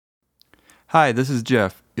Hi, this is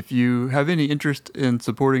Jeff. If you have any interest in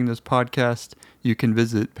supporting this podcast, you can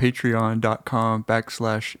visit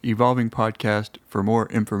patreon.com/evolvingpodcast for more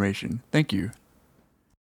information. Thank you.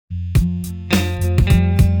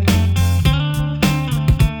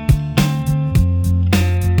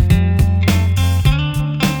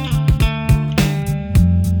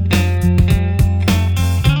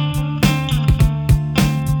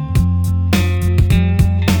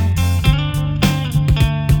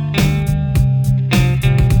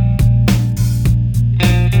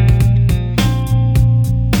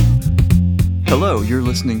 Hello, you're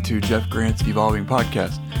listening to Jeff Grant's Evolving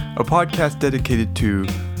Podcast, a podcast dedicated to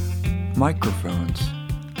microphones.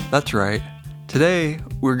 That's right. Today,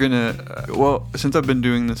 we're gonna, since I've been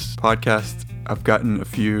doing this podcast, I've gotten a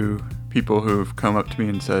few people who've come up to me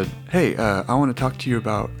and said, hey, I want to talk to you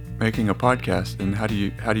about making a podcast and how do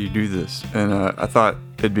you do this? And I thought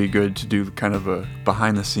it'd be good to do kind of a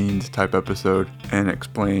behind the scenes type episode and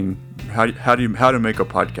explain how to make a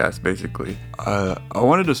podcast, basically. I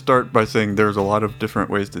wanted to start by saying there's a lot of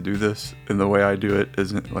different ways to do this, and the way I do it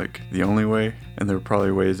isn't like the only way, and there are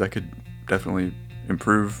probably ways I could definitely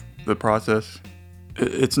improve the process.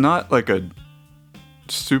 It's not like a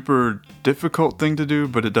super difficult thing to do,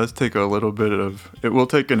 but it does take a little bit of, it will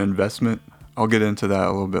take an investment. I'll get into that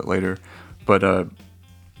a little bit later, but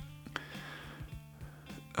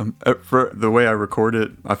for the way I record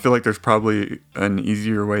it, I feel like there's probably an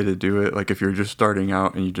easier way to do it. Like if you're just starting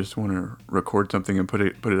out and you just want to record something and put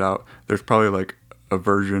it out, there's probably like a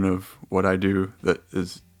version of what I do that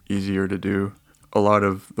is easier to do. A lot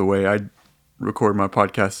of the way I record my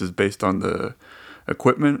podcast is based on the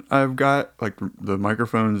equipment I've got, like the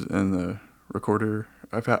microphones and the recorder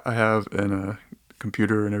I have, and a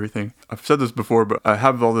computer and everything. I've said this before, but I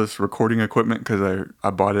have all this recording equipment because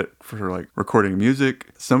I bought it for like recording music.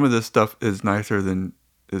 Some of this stuff is nicer than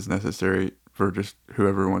is necessary for just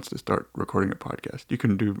whoever wants to start recording a podcast. You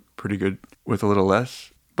can do pretty good with a little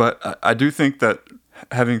less. But I do think that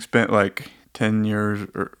having spent like 10 years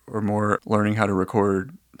or more learning how to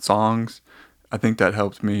record songs, I think that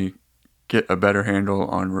helps me get a better handle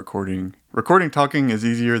on recording. Recording talking is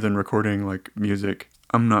easier than recording like music.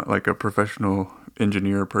 I'm not like a professional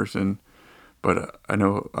engineer person, but I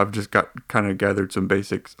know I've just gathered some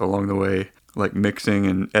basics along the way. Like mixing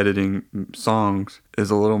and editing songs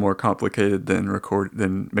is a little more complicated than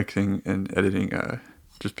mixing and editing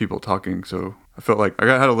just people talking. So I felt like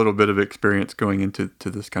I had a little bit of experience going into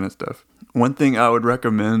this kind of stuff. One thing I would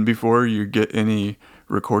recommend before you get any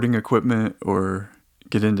recording equipment or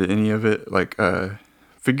get into any of it, like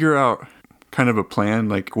figure out kind of a plan,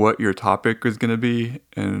 like what your topic is going to be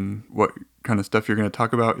and what kind of stuff you're going to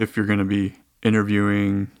talk about. If you're going to be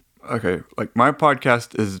interviewing, okay, like my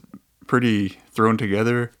podcast is pretty thrown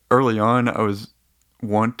together. Early on, I was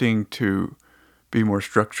wanting to be more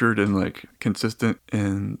structured and like consistent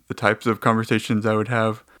in the types of conversations I would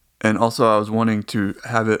have. And also I was wanting to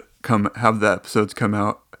have the episodes come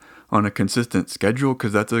out on a consistent schedule,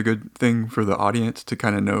 because that's a good thing for the audience to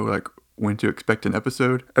kind of know like when to expect an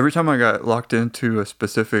episode. Every time I got locked into a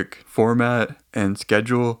specific format and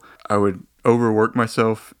schedule, I would overwork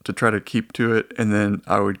myself to try to keep to it, and then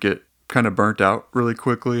I would get kind of burnt out really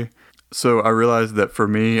quickly. So I realized that for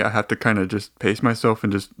me, I have to kind of just pace myself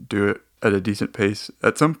and just do it at a decent pace.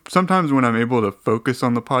 Sometimes when I'm able to focus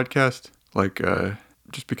on the podcast, like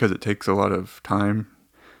just because it takes a lot of time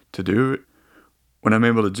to do it, when I'm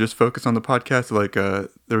able to just focus on the podcast, like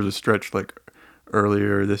there was a stretch like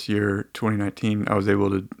earlier this year, 2019, I was able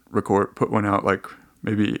to put one out like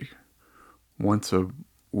maybe once a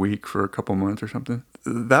week for a couple months or something.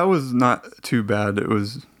 That was not too bad. It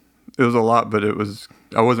was a lot, but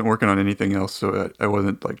I wasn't working on anything else, so I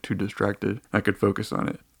wasn't like too distracted. I could focus on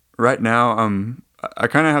it. Right now, I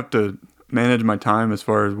kind of have to manage my time as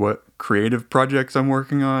far as what creative projects I'm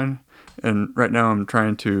working on. And right now I'm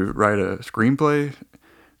trying to write a screenplay,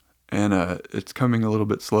 and it's coming a little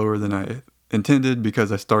bit slower than I intended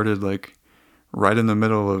because I started like right in the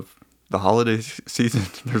middle of the holiday season.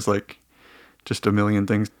 There's like just a million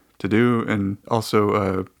things to do, and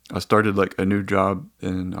also I started like a new job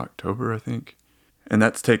in October, I think, and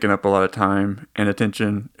that's taken up a lot of time and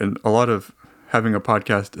attention. And a lot of having a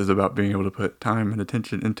podcast is about being able to put time and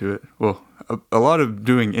attention into it. Well, a lot of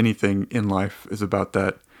doing anything in life is about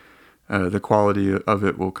that. The quality of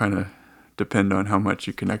it will kind of depend on how much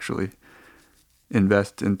you can actually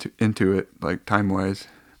invest into it, like time-wise.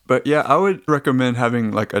 But yeah, I would recommend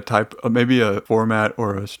having like maybe a format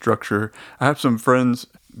or a structure. I have some friends,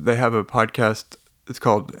 they have a podcast. It's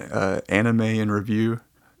called Anime in Review.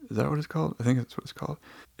 Is that what it's called? I think that's what it's called.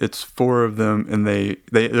 It's 4 of them, and they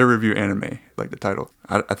review anime, like the title.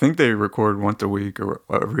 I think they record once a week or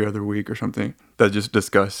every other week or something that just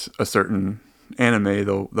discuss a certain anime.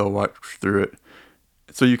 They'll watch through it,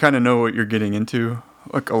 so you kind of know what you're getting into.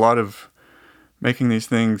 Like a lot of making these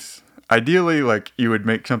things, ideally, like you would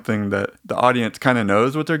make something that the audience kind of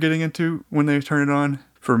knows what they're getting into when they turn it on.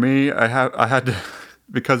 For me, I had to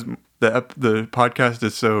because the podcast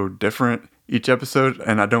is so different each episode,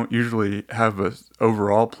 and I don't usually have a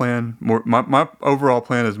overall plan. My overall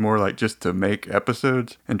plan is more like just to make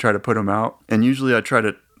episodes and try to put them out. And usually I try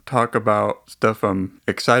to talk about stuff I'm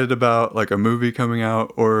excited about, like a movie coming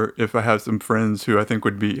out, or if I have some friends who I think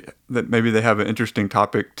would be that maybe they have an interesting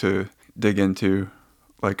topic to dig into.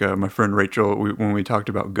 Like my friend Rachel, when we talked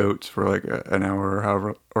about goats for like an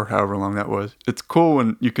hour or however long that was. It's cool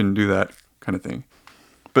when you can do that kind of thing.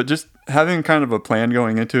 But just having kind of a plan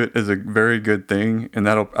going into it is a very good thing, and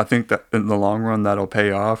I think that in the long run that'll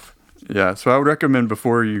pay off. Yeah, so I would recommend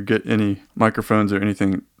before you get any microphones or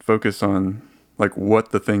anything, focus on like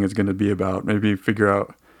what the thing is going to be about. Maybe figure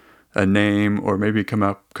out a name, or maybe come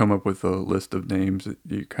up with a list of names that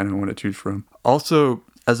you kind of want to choose from. Also,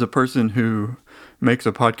 as a person who makes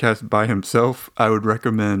a podcast by himself, I would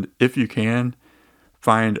recommend, if you can,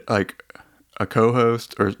 find like a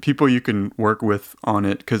co-host or people you can work with on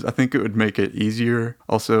it, because I think it would make it easier.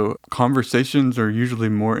 Also, conversations are usually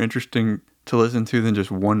more interesting to listen to than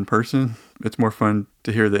just one person. It's more fun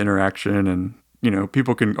to hear the interaction, and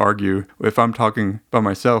people can argue. If I'm talking by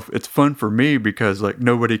myself, it's fun for me because like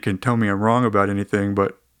nobody can tell me I'm wrong about anything,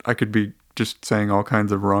 but I could be just saying all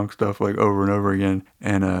kinds of wrong stuff like over and over again,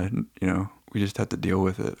 and we just have to deal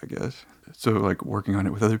with it, I guess. So like working on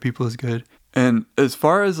it with other people is good. And as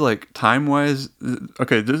far as like time-wise,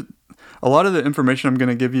 okay, a lot of the information I'm going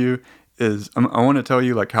to give you is, I want to tell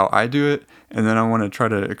you like how I do it, and then I want to try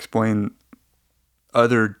to explain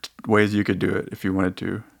other ways you could do it if you wanted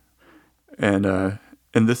to.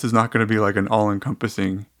 And this is not going to be like an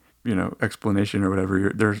all-encompassing, explanation or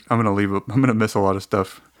whatever. I'm going to miss a lot of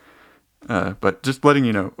stuff. But just letting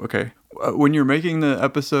you know, okay, when you're making the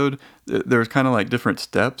episode, there's kind of like different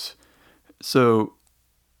steps. So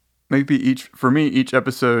maybe each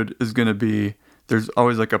episode is going to be, there's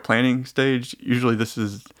always like a planning stage. Usually this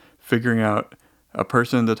is figuring out a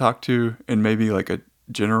person to talk to and maybe like a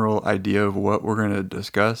general idea of what we're going to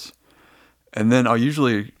discuss. And then I'll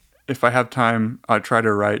usually, if I have time, I'll try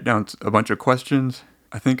to write down a bunch of questions.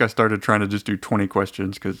 I think I started trying to just do 20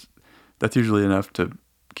 questions because that's usually enough to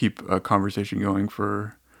keep a conversation going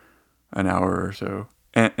for an hour or so.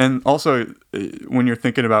 And also, when you're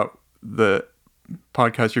thinking about the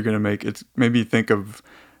podcast you're going to make, it's maybe think of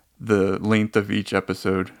the length of each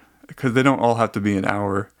episode, because they don't all have to be an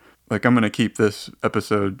hour. Like I'm going to keep this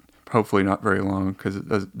episode hopefully not very long, because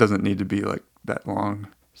it doesn't need to be like that long.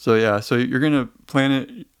 So yeah, so you're going to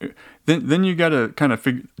plan it. Then you got to kind of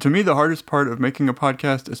figure, to me, the hardest part of making a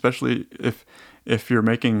podcast, especially if you're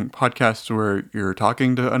making podcasts where you're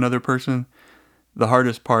talking to another person, the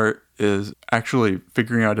hardest part is actually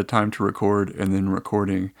figuring out a time to record and then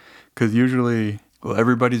recording. Because usually,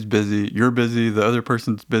 everybody's busy. You're busy. The other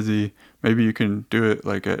person's busy. Maybe you can do it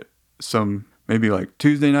like maybe like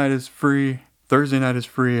Tuesday night is free, Thursday night is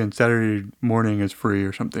free, and Saturday morning is free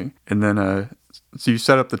or something. And then, so you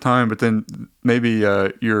set up the time, but then maybe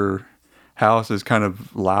your house is kind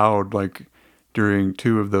of loud, like during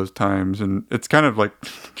 2 of those times. And it's kind of like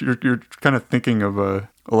you're kind of thinking of a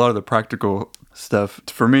lot of the practical stuff.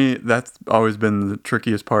 For me, that's always been the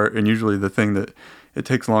trickiest part, and usually the thing that it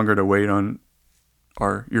takes longer to wait on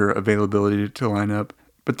are your availability to line up.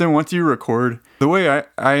 But then once you record, the way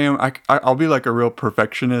I am, I'll be like a real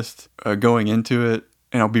perfectionist going into it,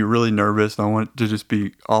 and I'll be really nervous. I want it to just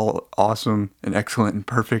be all awesome and excellent and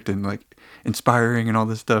perfect and like inspiring and all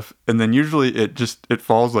this stuff. And then usually it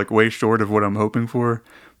falls like way short of what I'm hoping for,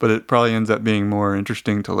 but it probably ends up being more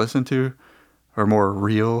interesting to listen to, or more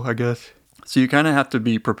real, I guess. So you kind of have to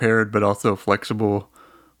be prepared, but also flexible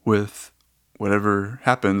with whatever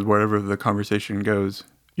happens, wherever the conversation goes.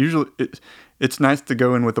 Usually it's nice to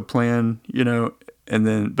go in with a plan,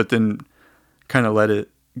 but then kind of let it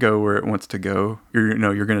go where it wants to go. You're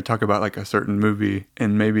going to talk about like a certain movie,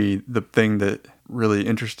 and maybe the thing that really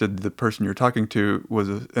interested the person you're talking to was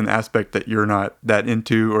an aspect that you're not that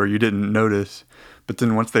into or you didn't notice. But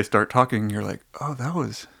then once they start talking, you're like, oh,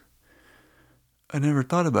 I never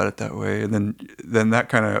thought about it that way. And then that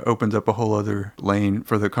kind of opens up a whole other lane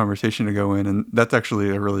for the conversation to go in. And that's actually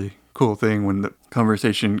a really cool thing, when the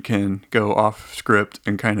conversation can go off script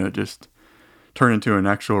and kind of just turn into an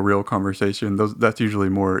actual real conversation. That's usually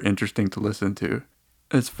more interesting to listen to.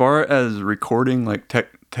 As far as recording, like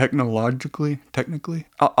technically,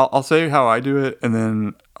 I'll say how I do it, and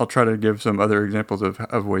then I'll try to give some other examples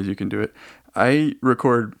of ways you can do it. I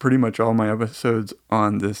record pretty much all my episodes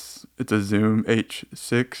on this. It's a Zoom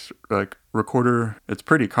H6 like recorder. It's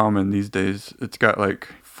pretty common these days. It's got like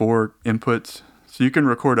 4 inputs, so you can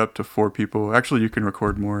record up to 4 people. Actually, you can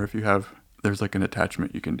record more if you have. There's like an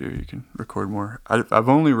attachment you can do. You can record more. I've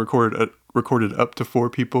only recorded up to 4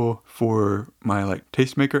 people for my like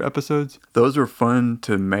Tastemaker episodes. Those are fun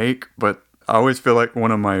to make, but I always feel like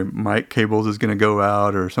one of my mic cables is going to go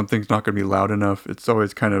out or something's not going to be loud enough. It's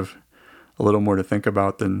always kind of a little more to think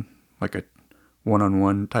about than like a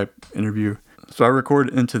one-on-one type interview. So I record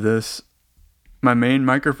into this. My main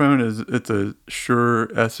microphone it's a Shure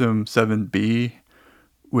SM7B,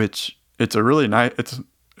 which it's a really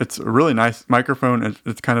nice microphone.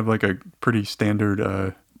 It's kind of like a pretty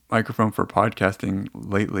standard microphone for podcasting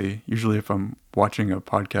lately. Usually if I'm watching a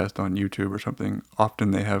podcast on YouTube or something, often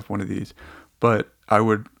they have one of these. But I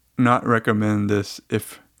would not recommend this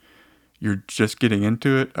if you're just getting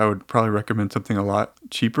into it. I would probably recommend something a lot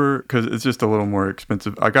cheaper because it's just a little more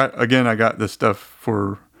expensive. I got this stuff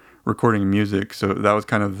for recording music, so that was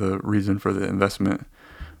kind of the reason for the investment.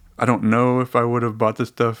 I don't know if I would have bought this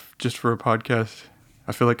stuff just for a podcast.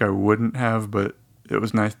 I feel like I wouldn't have, but it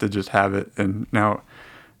was nice to just have it. And now,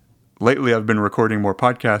 lately I've been recording more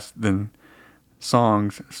podcasts than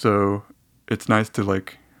songs, so it's nice to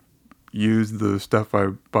like use the stuff I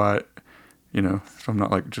bought, so I'm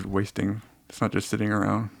not like just wasting. It's not just sitting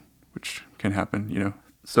around, which can happen.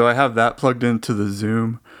 So I have that plugged into the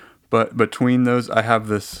Zoom, but between those I have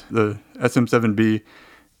the SM7B.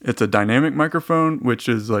 It's a dynamic microphone, which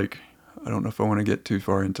is like, I don't know if I want to get too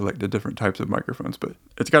far into like the different types of microphones, but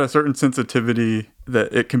it's got a certain sensitivity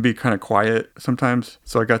that it can be kind of quiet sometimes.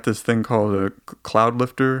 So I got this thing called a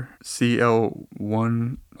Cloudlifter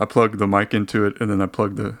CL1. I plug the mic into it, and then I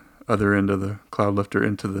plug the other end of the Cloudlifter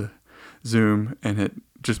into the Zoom, and it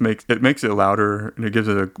just makes it louder, and it gives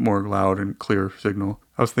it a more loud and clear signal.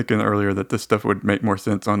 I was thinking earlier that this stuff would make more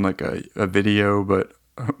sense on like a video, but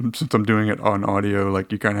since I'm doing it on audio,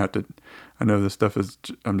 like you kind of have to. I know this stuff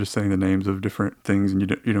I'm just saying the names of different things, and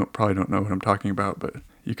you probably don't know what I'm talking about, but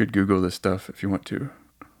you could Google this stuff if you want to.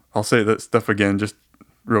 I'll say that stuff again, just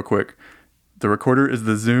real quick. The recorder is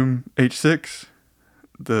the Zoom H6.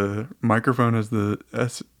 The microphone is the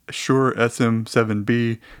Shure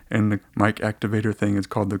SM7B, and the mic activator thing is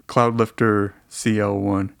called the Cloudlifter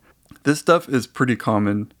CL1. This stuff is pretty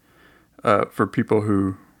common for people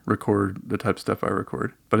who record the type of stuff I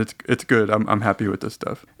record, but it's good. I'm happy with this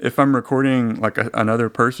stuff. If I'm recording like another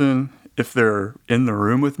person, if they're in the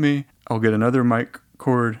room with me, I'll get another mic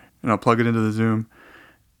cord and I'll plug it into the Zoom,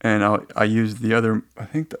 and I use the other. I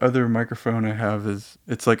think the other microphone I have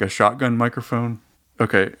it's like a shotgun microphone.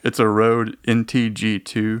 Okay, it's a Rode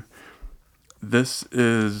NTG2. This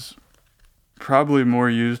is probably more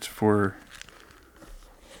used for.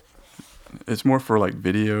 It's more for like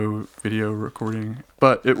video recording,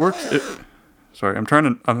 but it works. Sorry,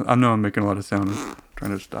 I know I'm making a lot of sound. I'm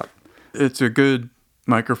trying to stop. It's a good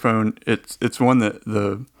microphone. It's one that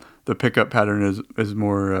the pickup pattern is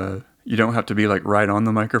more. You don't have to be like right on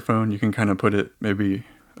the microphone. You can kind of put it maybe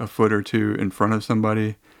a foot or 2 in front of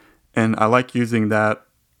somebody, and I like using that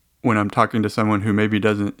when I'm talking to someone who maybe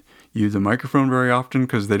doesn't use a microphone very often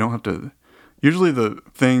because they don't have to. Usually the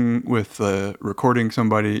thing with recording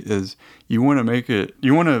somebody is you want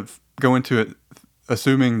to go into it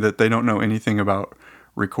assuming that they don't know anything about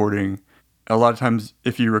recording. A lot of times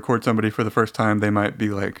if you record somebody for the first time, they might be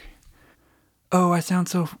like, oh, I sound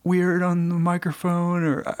so weird on the microphone,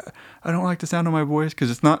 or I don't like the sound of my voice,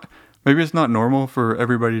 because maybe it's not normal for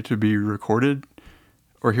everybody to be recorded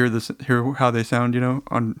or hear how they sound,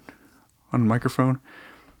 on a microphone.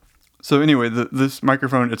 So anyway, this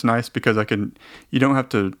microphone, it's nice because you don't have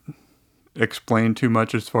to explain too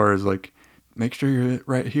much as far as like, make sure you're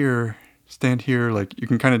right here, stand here. Like you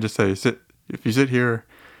can kind of just say, if you sit here,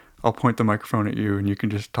 I'll point the microphone at you and you can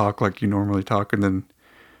just talk like you normally talk. And then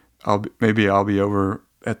I'll be over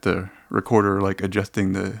at the recorder, like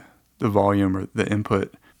adjusting the volume or the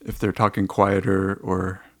input if they're talking quieter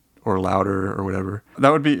or louder or whatever.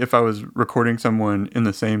 That would be if I was recording someone in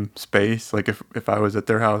the same space, like if I was at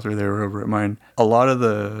their house or they were over at mine. A lot of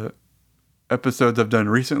the episodes I've done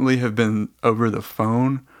recently have been over the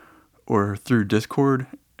phone or through Discord,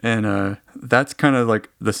 and that's kind of like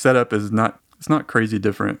the setup it's not crazy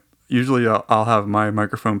different. Usually I'll have my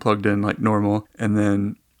microphone plugged in like normal, and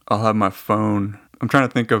then I'll have my phone. I'm trying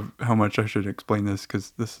to think of how much I should explain this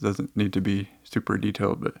because this doesn't need to be super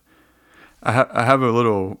detailed, but I have a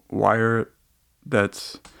little wire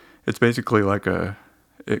it's basically like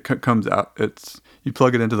it comes out. You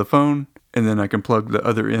plug it into the phone, and then I can plug the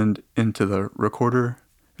other end into the recorder.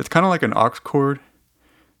 It's kind of like an aux cord,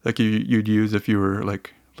 like you'd use if you were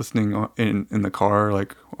like listening in the car,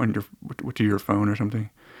 like on to your phone or something.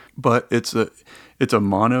 But it's a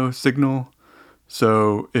mono signal.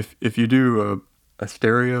 So if you do a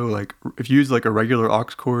stereo, like if you use like a regular aux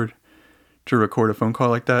cord to record a phone call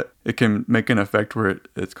like that, it can make an effect where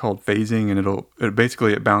it's called phasing, and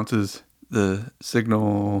it bounces the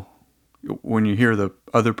signal. When you hear the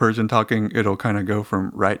other person talking, it'll kind of go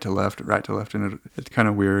from right to left, and it's kind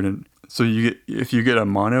of weird. And so if you get a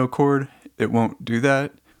mono cord, it won't do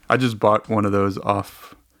that. I just bought one of those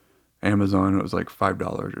off Amazon. It was like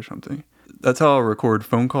 $5 or something. That's how I'll record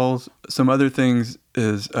phone calls. Some other things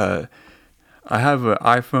is I have an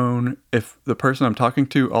iPhone. If the person I'm talking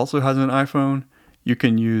to also has an iPhone, you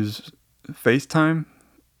can use FaceTime,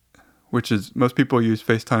 which is, most people use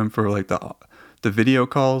FaceTime for like the video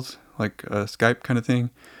calls, like Skype kind of thing.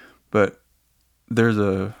 But there's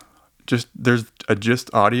a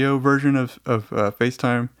just audio version of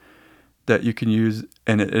FaceTime that you can use,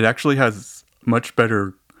 and it actually has much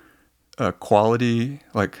better quality.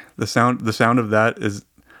 Like the sound of that is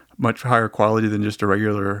much higher quality than just a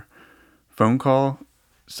regular phone call.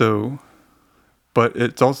 So, but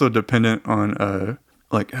it's also dependent on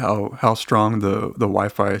like how strong the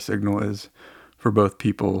Wi-Fi signal is for both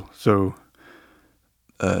people. So,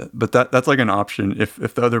 but that's like an option. If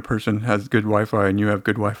the other person has good Wi-Fi and you have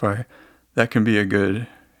good Wi-Fi, that can be a good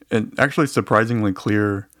and actually surprisingly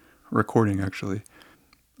clear recording. Actually,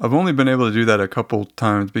 I've only been able to do that a couple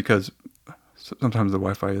times because sometimes the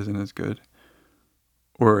Wi-Fi isn't as good,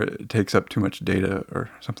 or it takes up too much data or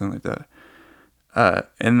something like that.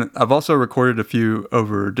 And I've also recorded a few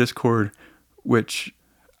over Discord, which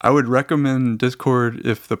I would recommend Discord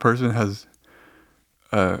if the person has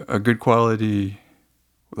a good quality,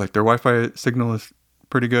 like their Wi-Fi signal is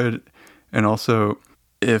pretty good. And also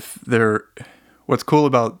what's cool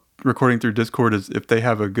about recording through Discord is if they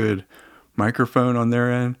have a good microphone on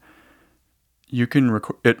their end, you can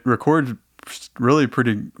it records really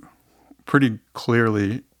pretty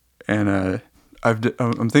clearly. And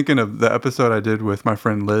I'm thinking of the episode I did with my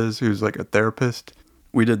friend Liz, who's like a therapist.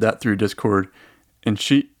 We did that through Discord, and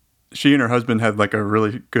she and her husband had like a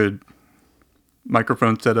really good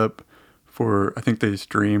microphone setup for, I think they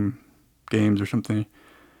stream games or something.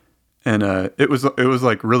 And it was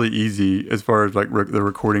like really easy as far as like the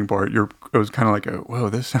recording part. It was kind of like whoa,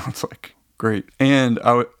 this sounds like great. And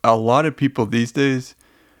a lot of people these days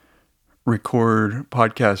record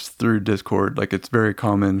podcasts through Discord. Like it's very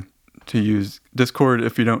common to use Discord.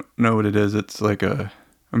 If you don't know what it is, it's like a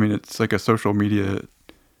social media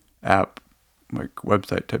app, like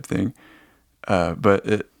website type thing.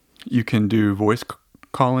 But you can do voice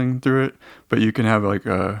calling through it, but you can have like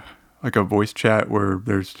a voice chat where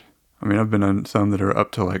I've been on some that are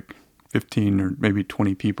up to like 15 or maybe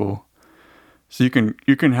 20 people. So you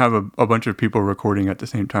can have a bunch of people recording at the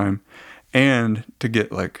same time. And to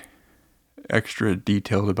get like extra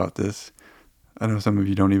detailed about this, I know some of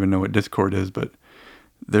you don't even know what Discord is, but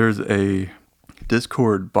there's a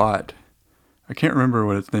Discord bot. I can't remember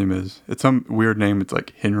what its name is. It's some weird name. It's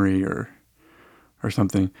like Henry or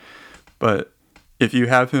something. But if you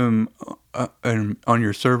have him on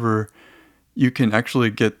your server, you can actually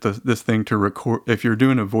get this thing to record. If you're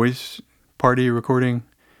doing a voice party recording,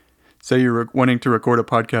 say you're wanting to record a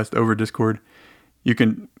podcast over Discord, you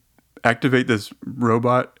can activate this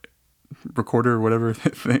robot recorder or whatever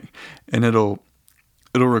thing, and it'll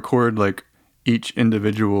record like each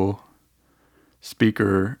individual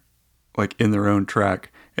speaker like in their own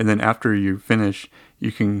track, and then after you finish,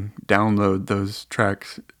 you can download those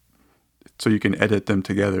tracks so you can edit them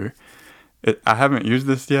together. I haven't used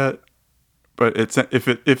this yet, but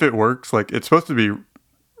if it works, like it's supposed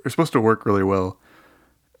to work really well,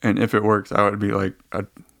 and if it works, I would be like, I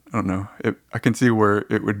don't know, I can see where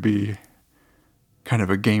it would be kind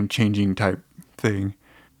of a game-changing type thing.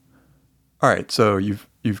 All right, so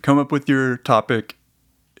you've come up with your topic,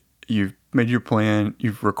 you've made your plan,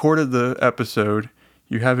 you've recorded the episode,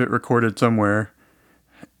 you have it recorded somewhere,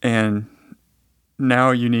 and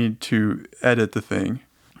now you need to edit the thing.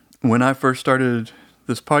 When I first started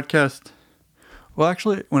this podcast, well,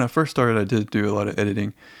 actually, when I first started, I did do a lot of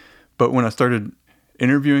editing, but when I started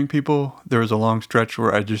interviewing people, there was a long stretch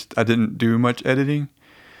where I didn't do much editing.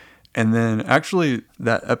 And then actually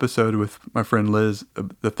that episode with my friend Liz,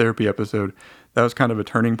 the therapy episode, that was kind of a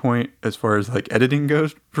turning point as far as like editing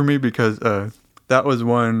goes for me, because that was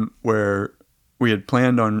one where we had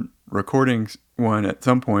planned on recording one at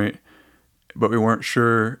some point, but we weren't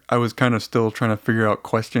sure. I was kind of still trying to figure out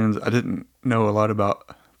questions. I didn't know a lot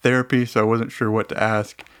about therapy, so I wasn't sure what to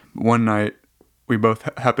ask. One night, we both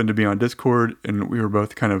happened to be on Discord, and we were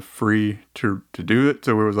both kind of free to do it.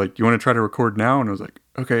 So we was like, "You want to try to record now?" And I was like,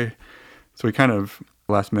 "Okay." So we kind of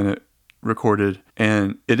last minute recorded,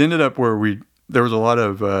 and it ended up where there was a lot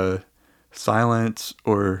of silence,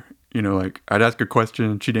 or like I'd ask a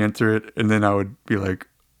question, she'd answer it, and then I would be like,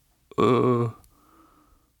 and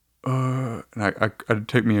it'd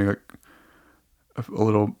take me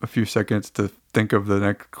a few seconds to think of the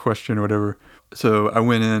next question or whatever. So I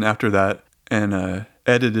went in after that and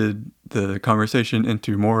edited the conversation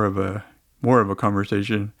into more of a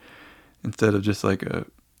conversation, instead of just like a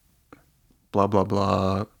blah blah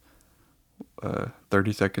blah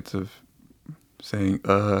 30 seconds of saying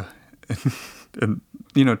and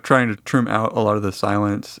trying to trim out a lot of the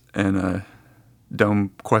silence and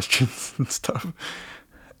dumb questions and stuff.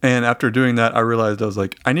 And after doing that, I realized I was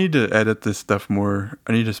like, I need to edit this stuff more.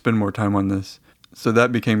 I need to spend more time on this. So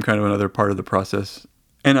that became kind of another part of the process.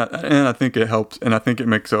 And I think it helps, and I think it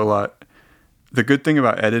makes it a lot. The good thing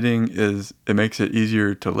about editing is it makes it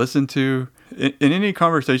easier to listen to. In any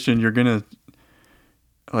conversation, you're going to,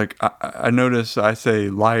 like, I notice I say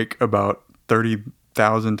like about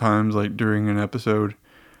 30,000 times, like, during an episode.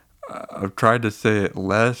 I've tried to say it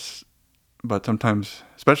less, but sometimes,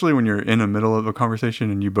 especially when you're in the middle of a conversation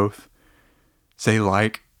and you both say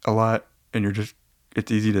like a lot and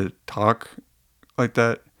it's easy to talk like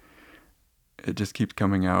that, it just keeps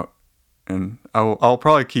coming out. And I'll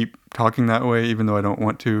probably keep talking that way, even though I don't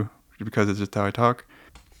want to, because it's just how I talk.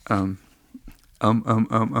 I'll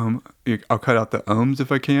cut out the ums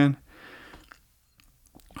if I can.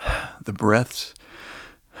 The breaths,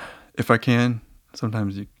 if I can.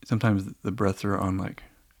 Sometimes the breaths are on like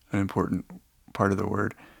an important part of the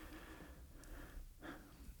word.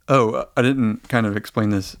 Oh, I didn't kind of explain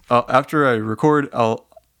this. After I record, I'll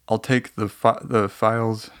take the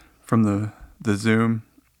files from the Zoom.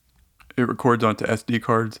 It records onto SD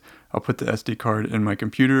cards. I'll put the SD card in my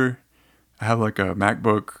computer. I have like a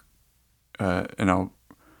MacBook, and I'll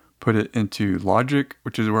put it into Logic,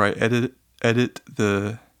 which is where I edit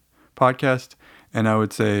the podcast. And I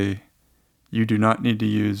would say, you do not need to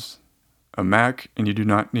use a Mac, and you do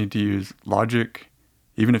not need to use Logic.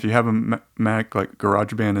 Even if you have a Mac, like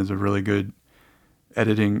GarageBand is a really good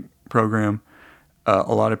editing program.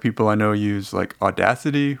 A lot of people I know use like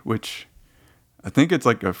Audacity, which I think it's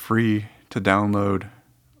like a free to download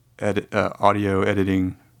audio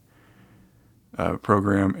editing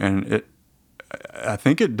program, and I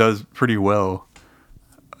think it does pretty well.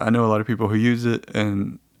 I know a lot of people who use it,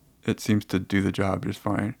 and it seems to do the job just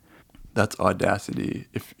fine. That's Audacity.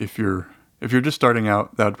 If you're just starting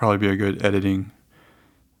out, that would probably be a good editing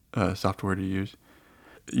software to use.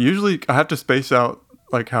 Usually I have to space out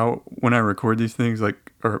like how, when I record these things,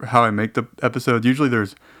 like, or how I make the episodes. Usually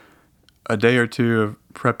there's a day or two of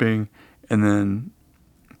prepping, and then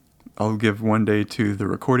I'll give one day to the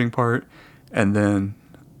recording part, and then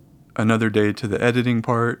another day to the editing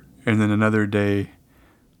part, and then another day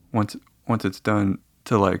once it's done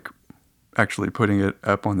to like actually putting it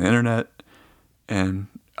up on the internet. And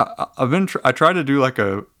I try to do like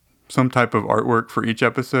some type of artwork for each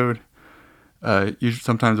episode. Usually,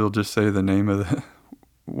 sometimes it'll just say the name of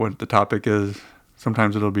what the topic is.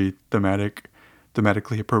 Sometimes it'll be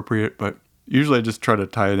thematically appropriate, but usually I just try to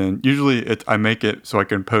tie it in. Usually I make it so I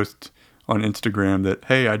can post on Instagram that,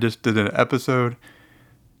 hey, I just did an episode.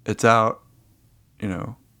 It's out.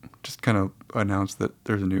 Just kind of announce that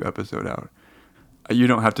there's a new episode out. You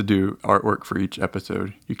don't have to do artwork for each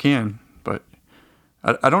episode. You can, but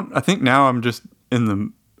I think now I'm just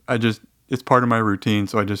it's part of my routine,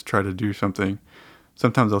 so I just try to do something.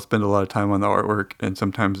 Sometimes I'll spend a lot of time on the artwork, and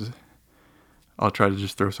sometimes I'll try to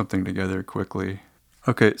just throw something together quickly.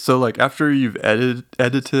 Okay, so like after you've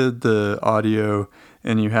edited the audio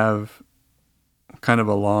and you have kind of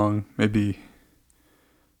a long, maybe,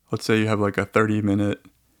 let's say you have like a 30-minute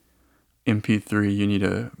MP3, you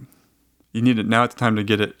need it. Now it's time to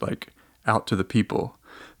get it like out to the people.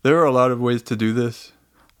 There are a lot of ways to do this.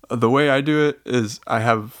 The way I do it is I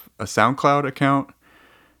have a SoundCloud account,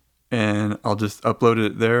 and I'll just upload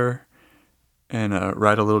it there and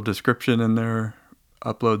write a little description in there,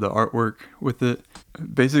 upload the artwork with it.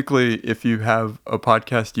 Basically, if you have a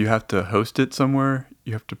podcast, you have to host it somewhere.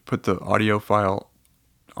 You have to put the audio file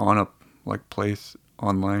on a place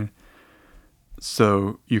online.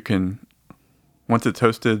 So you can, once it's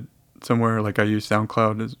hosted somewhere, like I use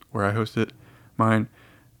SoundCloud is where I host it, mine,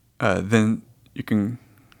 then you can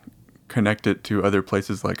connect it to other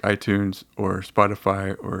places like iTunes or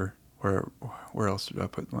Spotify, or where else did I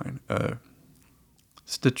put mine?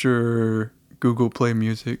 Stitcher, Google Play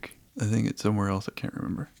Music. I think it's somewhere else. I can't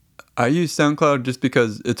remember. I use SoundCloud just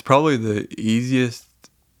because it's probably the easiest,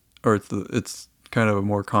 or it's kind of a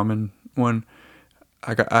more common one.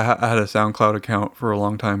 I had a SoundCloud account for a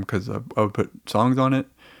long time because I would put songs on it.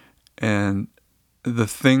 And the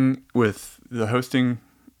thing with the hosting,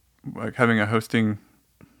 like having a hosting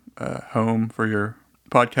home for your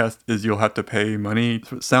podcast, is you'll have to pay money.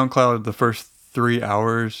 SoundCloud, the first 3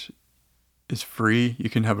 hours is free. You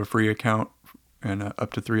can have a free account and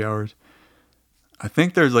up to 3 hours. I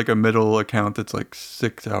think there's like a middle account that's like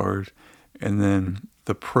 6 hours. And then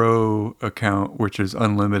the pro account, which is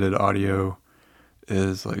unlimited audio,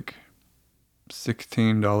 is like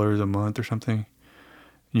 $16 a month or something.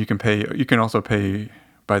 You can also pay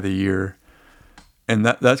by the year. And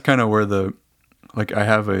that's kind of where I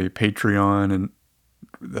have a Patreon, and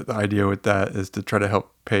the idea with that is to try to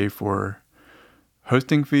help pay for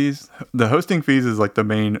hosting fees. The hosting fees is like the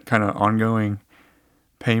main kind of ongoing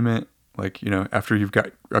payment, like, after you've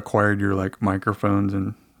acquired your like microphones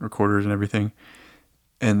and recorders and everything.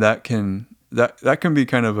 And that can be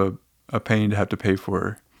kind of a pain to have to pay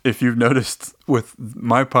for. If you've noticed with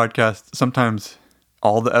my podcast, sometimes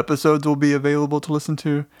all the episodes will be available to listen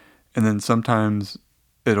to, and then sometimes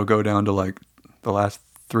it'll go down to like the last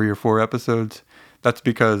 3 or 4 episodes. That's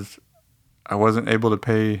because I wasn't able to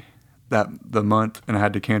pay the month, and I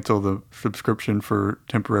had to cancel the subscription for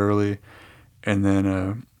temporarily. And then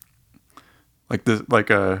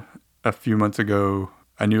a few months ago,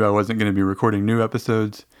 I knew I wasn't going to be recording new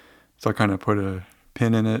episodes, so I kind of put a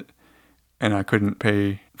pin in it, and I couldn't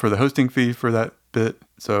pay for the hosting fee for that bit,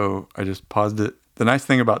 so I just paused it. The nice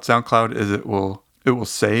thing about SoundCloud is it will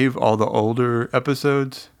save all the older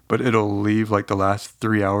episodes, but it'll leave like the last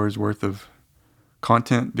 3 hours worth of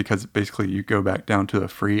content, because basically you go back down to a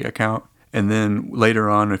free account. And then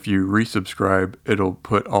later on, if you resubscribe, it'll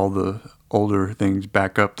put all the older things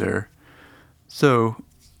back up there. So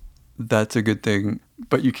that's a good thing.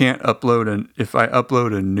 But you can't upload if I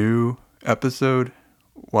upload a new episode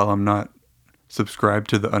while I'm not subscribed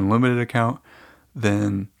to the unlimited account,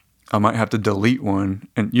 then I might have to delete one.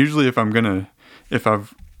 And usually if I'm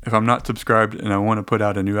not subscribed and I want to put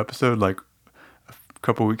out a new episode, like a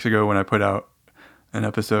couple weeks ago when I put out an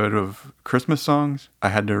episode of Christmas songs, I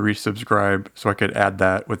had to resubscribe so I could add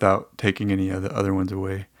that without taking any of the other ones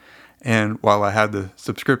away. And while I had the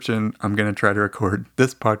subscription, I'm going to try to record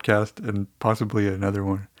this podcast and possibly another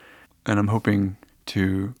one. And I'm hoping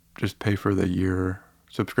to just pay for the year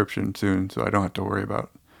subscription soon, so I don't have to worry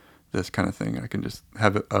about this kind of thing. I can just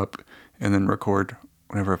have it up and then record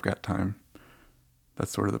whenever I've got time.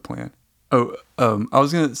 That's sort of the plan. I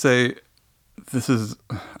was going to say,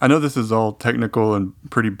 I know this is all technical and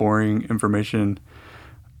pretty boring information,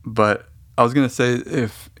 but I was going to say,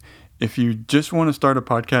 if you just want to start a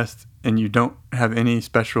podcast and you don't have any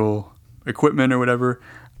special equipment or whatever,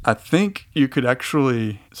 I think you could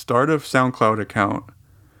actually start a SoundCloud account,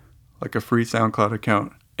 like a free SoundCloud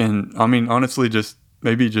account. And I mean, honestly, just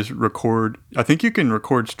record. I think you can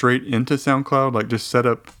record straight into SoundCloud, like just set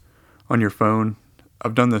up on your phone.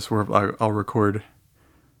 I've done this where I'll record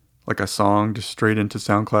like a song just straight into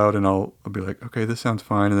SoundCloud, and I'll be like, okay, this sounds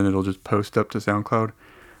fine. And then it'll just post up to SoundCloud.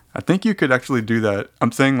 I think you could actually do that.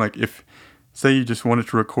 I'm saying, like, say you just wanted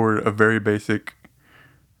to record a very basic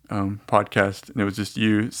podcast, and it was just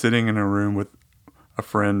you sitting in a room with a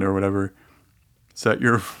friend or whatever, set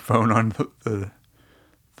your phone on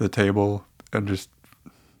the table and just,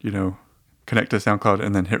 connect to SoundCloud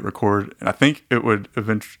and then hit record. And I think it would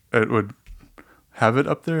have it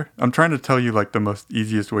up there. I'm trying to tell you like the most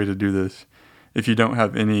easiest way to do this. If you don't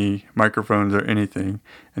have any microphones or anything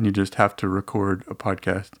and you just have to record a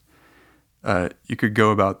podcast, you could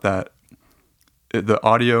go about that. The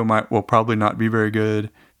audio will probably not be very good.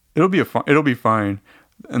 It'll be fine.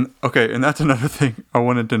 And okay, and that's another thing I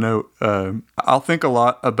wanted to note. I'll think a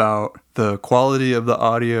lot about the quality of the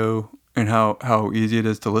audio and how easy it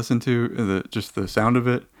is to listen to, just the sound of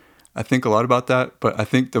it. I think a lot about that, but I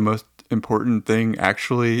think the most important thing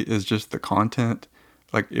actually is just the content.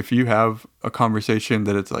 Like, if you have a conversation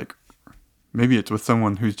that it's like, maybe it's with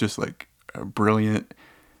someone who's just like brilliant,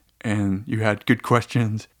 and you had good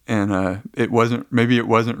questions, and it wasn't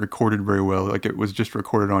recorded very well, like it was just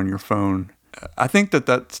recorded on your phone. I think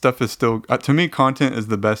that stuff is still, to me, content is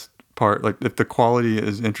the best part. Like, if the quality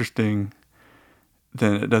is interesting,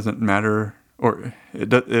 then it doesn't matter, or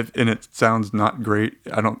and it sounds not great,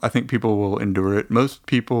 I think people will endure it. Most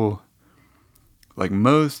people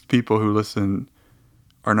who listen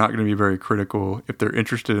are not going to be very critical. If they're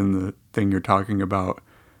interested in the thing you're talking about,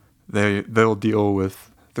 they'll deal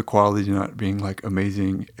with the quality not being like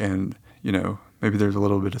amazing, and maybe there's a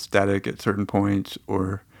little bit of static at certain points,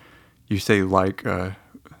 or you say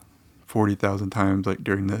 40,000 times like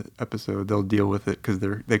during the episode, they'll deal with it because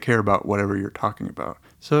they care about whatever you're talking about.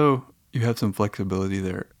 So you have some flexibility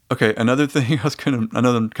there. Okay, another thing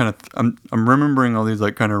I'm remembering all these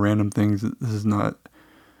like kind of random things.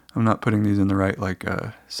 I'm not putting these in the right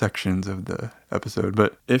sections of the episode.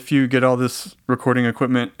 But if you get all this recording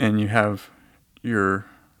equipment and you have your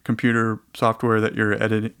computer software that you're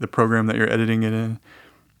editing, the program that you're editing it in,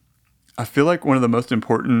 I feel like one of the most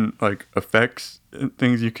important like effects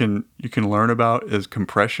things you can learn about is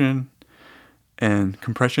compression. And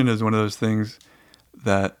compression is one of those things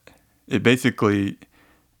that it basically,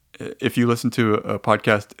 if you listen to a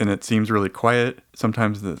podcast and it seems really quiet,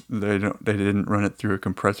 sometimes they didn't run it through a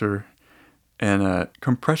compressor. And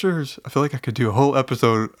compressors, I feel like I could do a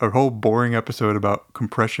whole boring episode about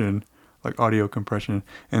compression, like audio compression.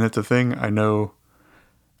 And it's a thing I know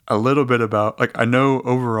a little bit about. Like I know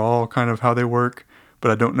overall kind of how they work,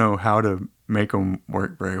 but I don't know how to make them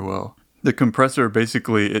work very well. The compressor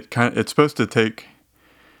basically, it's supposed to take,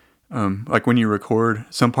 like when you record,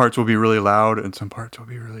 some parts will be really loud and some parts will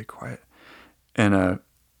be really quiet. And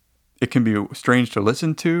it can be strange to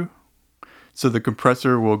listen to. So the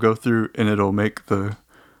compressor will go through and it'll make the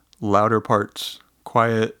louder parts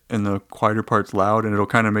quiet and the quieter parts loud, and it'll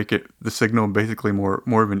kind of make the signal basically more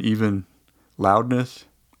of an even loudness.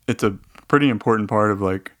 It's a pretty important part of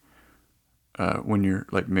like when you're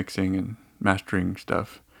like mixing and mastering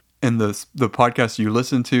stuff. And the podcasts you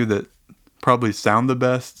listen to that probably sound the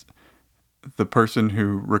best, the person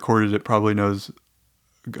who recorded it probably knows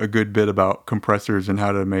a good bit about compressors and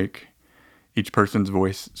how to make each person's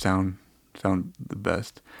voice sound the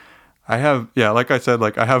best. Like I said,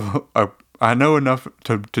 like I know enough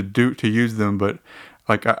to use them, but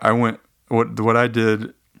like what I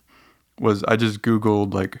did was I just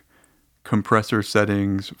Googled like compressor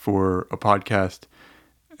settings for a podcast,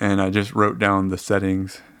 and I just wrote down the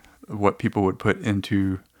settings of what people would put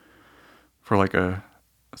into for like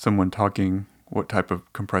someone talking, what type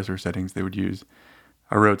of compressor settings they would use.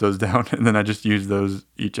 I wrote those down and then I just used those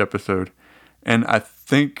each episode. And I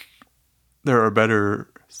think there are better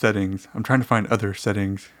settings. I'm trying to find other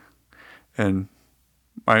settings, and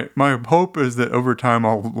my hope is that over time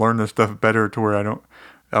I'll learn this stuff better to where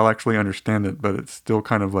I'll actually understand it, but it's still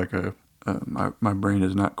kind of like my brain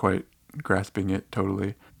is not quite grasping it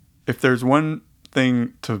totally. If there's one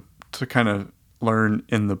thing to kind of learn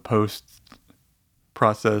in the post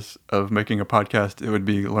process of making a podcast, it would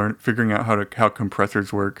be figuring out how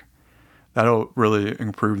compressors work. That'll really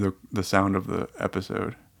improve the sound of the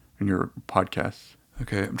episode in your podcast.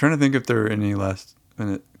 Okay, I'm trying to think if there are any last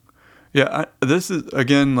minute. Yeah, this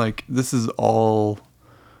is all.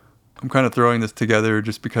 I'm kind of throwing this together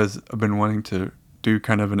just because I've been wanting to do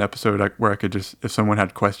kind of an episode where I could just, if someone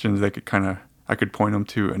had questions, I could point them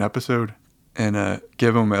to an episode and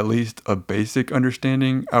give them at least a basic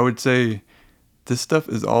understanding. I would say this stuff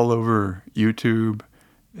is all over YouTube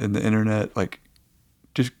and the internet. Like,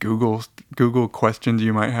 just Google questions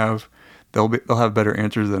you might have. They'll have better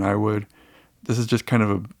answers than I would. This is just kind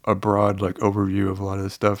of a broad like overview of a lot of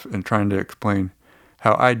this stuff and trying to explain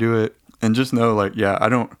how I do it. And just know, like, yeah, I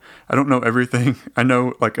don't know everything. I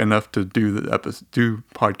know like enough to do do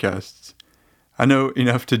podcasts. I know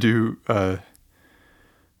enough to do a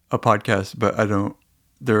podcast, but I don't.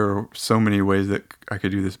 There are so many ways that I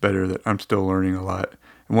could do this better that I'm still learning a lot.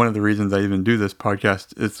 And one of the reasons I even do this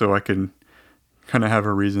podcast is so I can kind of have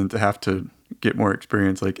a reason to have to get more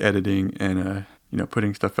experience, like editing and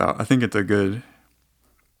putting stuff out. I think it's a good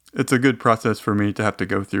process for me to have to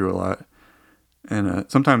go through a lot. And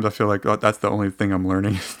sometimes I feel like that's the only thing I'm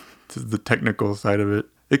learning is the technical side of it.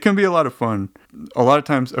 It can be a lot of fun. A lot of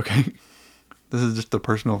times, okay, this is just a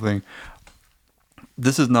personal thing.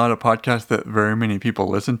 This is not a podcast that very many people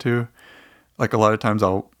listen to. Like a lot of times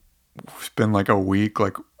I'll spend like a week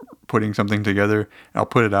like putting something together and I'll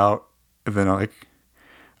put it out, and then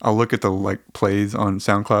I'll look at the like plays on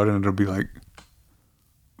SoundCloud and it'll be like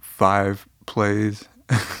 5 plays.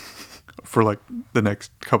 For like the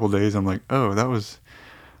next couple days, I'm like, oh,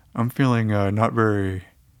 I'm feeling not very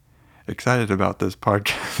excited about this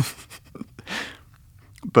podcast.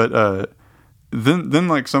 But then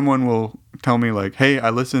like someone will tell me like, hey, I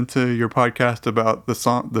listened to your podcast about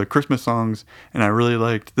the Christmas songs, and I really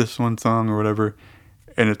liked this one song or whatever.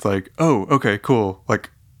 And it's like, oh, okay, cool. Like,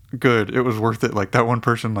 good. It was worth it. Like that one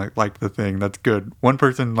person liked the thing. That's good. One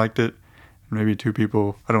person liked it, maybe 2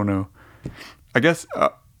 people. I don't know. I guess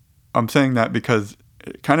I'm saying that because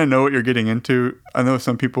kind of know what you're getting into. I know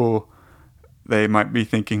some people, they might be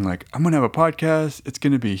thinking like, I'm going to have a podcast. It's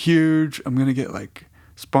going to be huge. I'm going to get like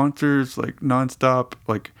sponsors like nonstop.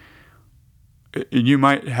 Like, you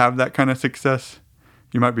might have that kind of success.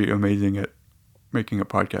 You might be amazing at making a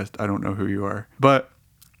podcast. I don't know who you are. But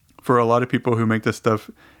for a lot of people who make this stuff,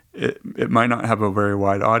 it might not have a very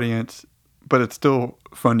wide audience, but it's still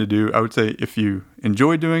fun to do. I would say if you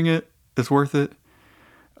enjoy doing it, it's worth it.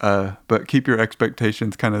 But keep your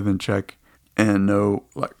expectations kind of in check and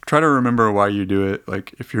try to remember why you do it.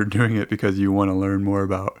 Like if you're doing it because you want to learn more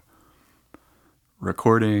about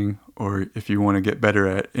recording, or if you want to get better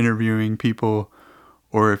at interviewing people,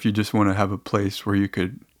 or if you just want to have a place where you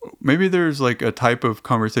could, maybe there's like a type of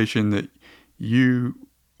conversation that you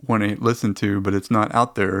want to listen to, but it's not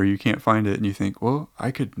out there or you can't find it. And you think, well,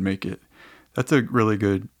 I could make it. That's a really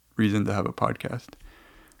good reason to have a podcast.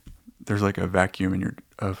 There's like a vacuum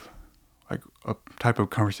of like a type of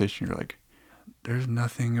conversation. You're like, there's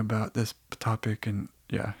nothing about this topic. And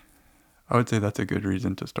yeah, I would say that's a good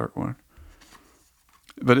reason to start one.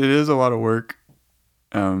 But it is a lot of work,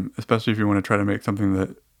 especially if you want to try to make something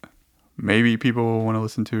that maybe people will want to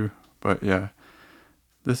listen to. But yeah,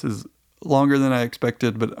 this is longer than I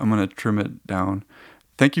expected, but I'm going to trim it down.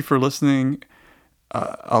 Thank you for listening.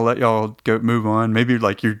 I'll let y'all move on. Maybe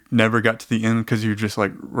like you never got to the end because you just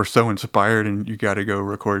like were so inspired and you got to go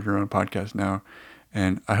record your own podcast now.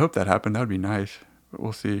 And I hope that happened. That would be nice, but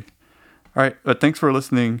we'll see. All right. But thanks for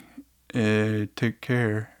listening. Take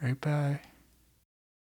care. All right, bye.